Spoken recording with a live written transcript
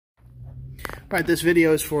Alright, this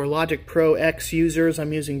video is for Logic Pro X users.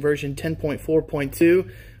 I'm using version 10.4.2.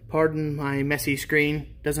 Pardon my messy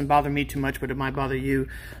screen. Doesn't bother me too much, but it might bother you.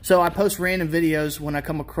 So I post random videos when I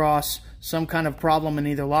come across some kind of problem in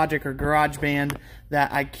either Logic or GarageBand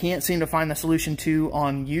that I can't seem to find the solution to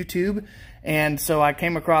on YouTube. And so I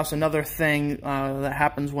came across another thing that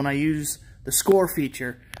happens when I use the score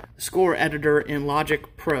feature, the score editor in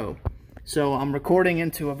Logic Pro. So I'm recording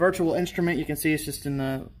into a virtual instrument. You can see it's just in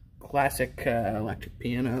the classic electric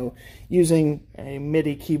piano using a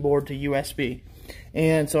MIDI keyboard to USB.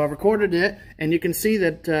 And so I recorded it, and you can see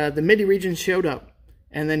that the MIDI region showed up.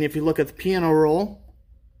 And then if you look at the piano roll,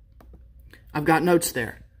 I've got notes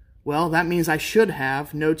there. Well, that means I should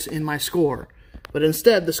have notes in my score. But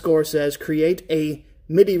instead, the score says, create a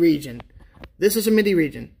MIDI region. This is a MIDI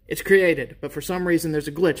region. It's created, but for some reason there's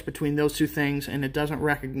a glitch between those two things and it doesn't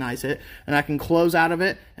recognize it. And I can close out of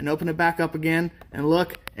it and open it back up again and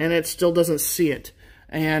look, and it still doesn't see it.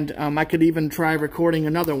 And I could even try recording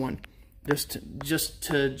another one just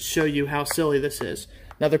to show you how silly this is.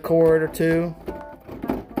 Another chord or two.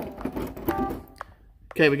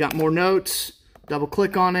 Okay, we got more notes. Double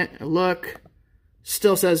click on it and look.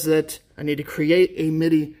 Still says that I need to create a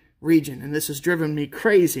MIDI region, and this has driven me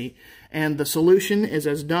crazy, and the solution is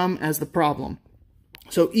as dumb as the problem.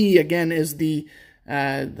 So E, again, is the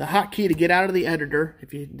hotkey to get out of the editor,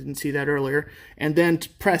 if you didn't see that earlier, and then to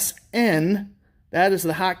press N, that is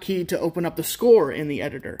the hotkey to open up the score in the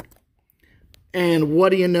editor. And what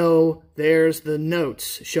do you know, there's the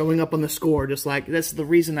notes showing up on the score, just like, that's the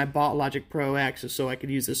reason I bought Logic Pro X, is so I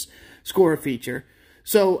could use this score feature.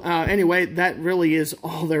 So anyway, that really is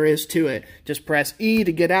all there is to it. Just press E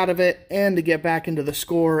to get out of it and to get back into the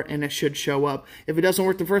score, and it should show up. If it doesn't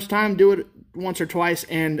work the first time, do it once or twice,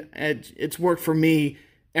 and it's worked for me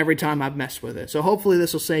every time I've messed with it. So hopefully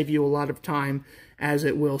this will save you a lot of time, as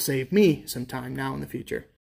it will save me some time now in the future.